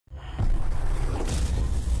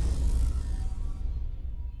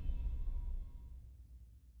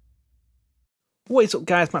What is up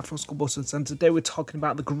guys, Matt from Skullbusters, and today we're talking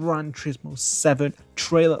about the Gran Turismo 7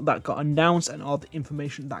 trailer that got announced and all the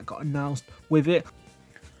information that got announced with it.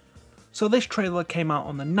 So this trailer came out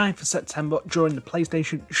on the 9th of September during the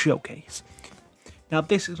PlayStation Showcase. Now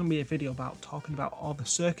this is going to be a video about talking about all the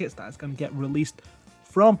circuits that is going to get released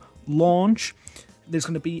from launch. There's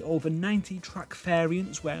going to be over 90 track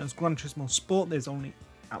variants, whereas Gran Turismo Sport there's only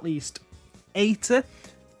at least 80.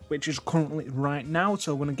 Which is currently right now,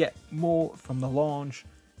 so we're going to get more from the launch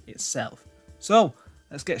itself. So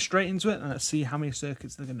let's get straight into it and let's see how many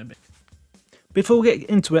circuits they're going to be. Before we get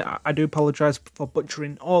into it, I do apologise for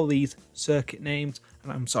butchering all these circuit names,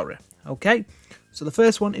 and I'm sorry. Okay, so the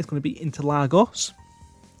first one is going to be Interlagos,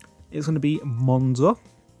 it's going to be Monza,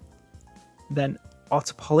 then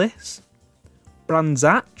Autopolis,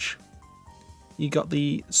 Branzach, you got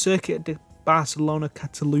the Circuit de Barcelona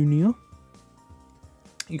Catalunya,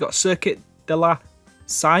 you got Circuit de la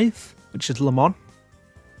Scythe, which is Le Mans.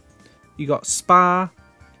 You got Spa.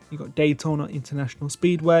 You got Daytona International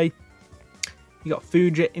Speedway. You got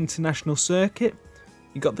Fuji International Circuit.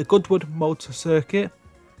 You got the Goodwood Motor Circuit.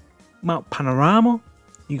 Mount Panorama.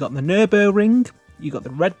 You got the Nürburgring. You got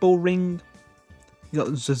the Red Bull Ring. You got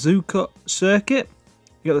the Suzuka Circuit.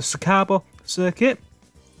 You got the Sakaba Circuit.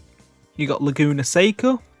 You got Laguna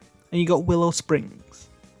Seca. And you got Willow Springs.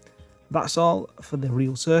 That's all for the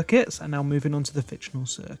real circuits, and now moving on to the fictional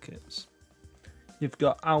circuits. You've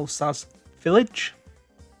got Alsace Village,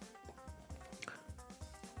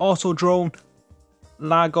 Autodrome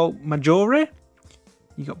Lago Maggiore,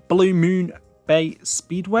 you got Blue Moon Bay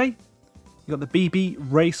Speedway, you got the BB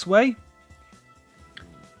Raceway,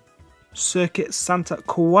 Circuit Santa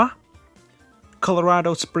Cruz,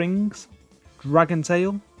 Colorado Springs, Dragon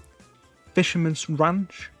Tail, Fisherman's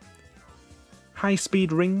Ranch, High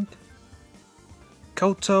Speed Ring,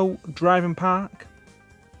 Koto Driving Park,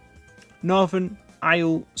 Northern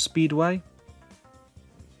Isle Speedway,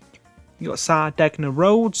 you got Sardegna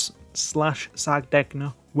Roads /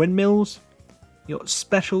 Sardegna Windmills, you got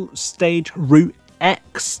Special Stage Route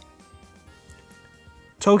X,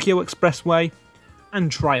 Tokyo Expressway,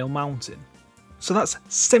 and Trial Mountain. So that's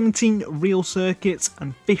 17 real circuits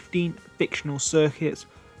and 15 fictional circuits.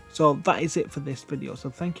 So that is it for this video, so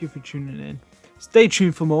thank you for tuning in. Stay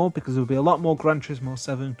tuned for more, because there will be a lot more Gran Turismo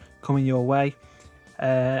 7 coming your way.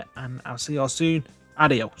 And I'll see you all soon.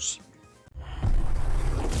 Adios.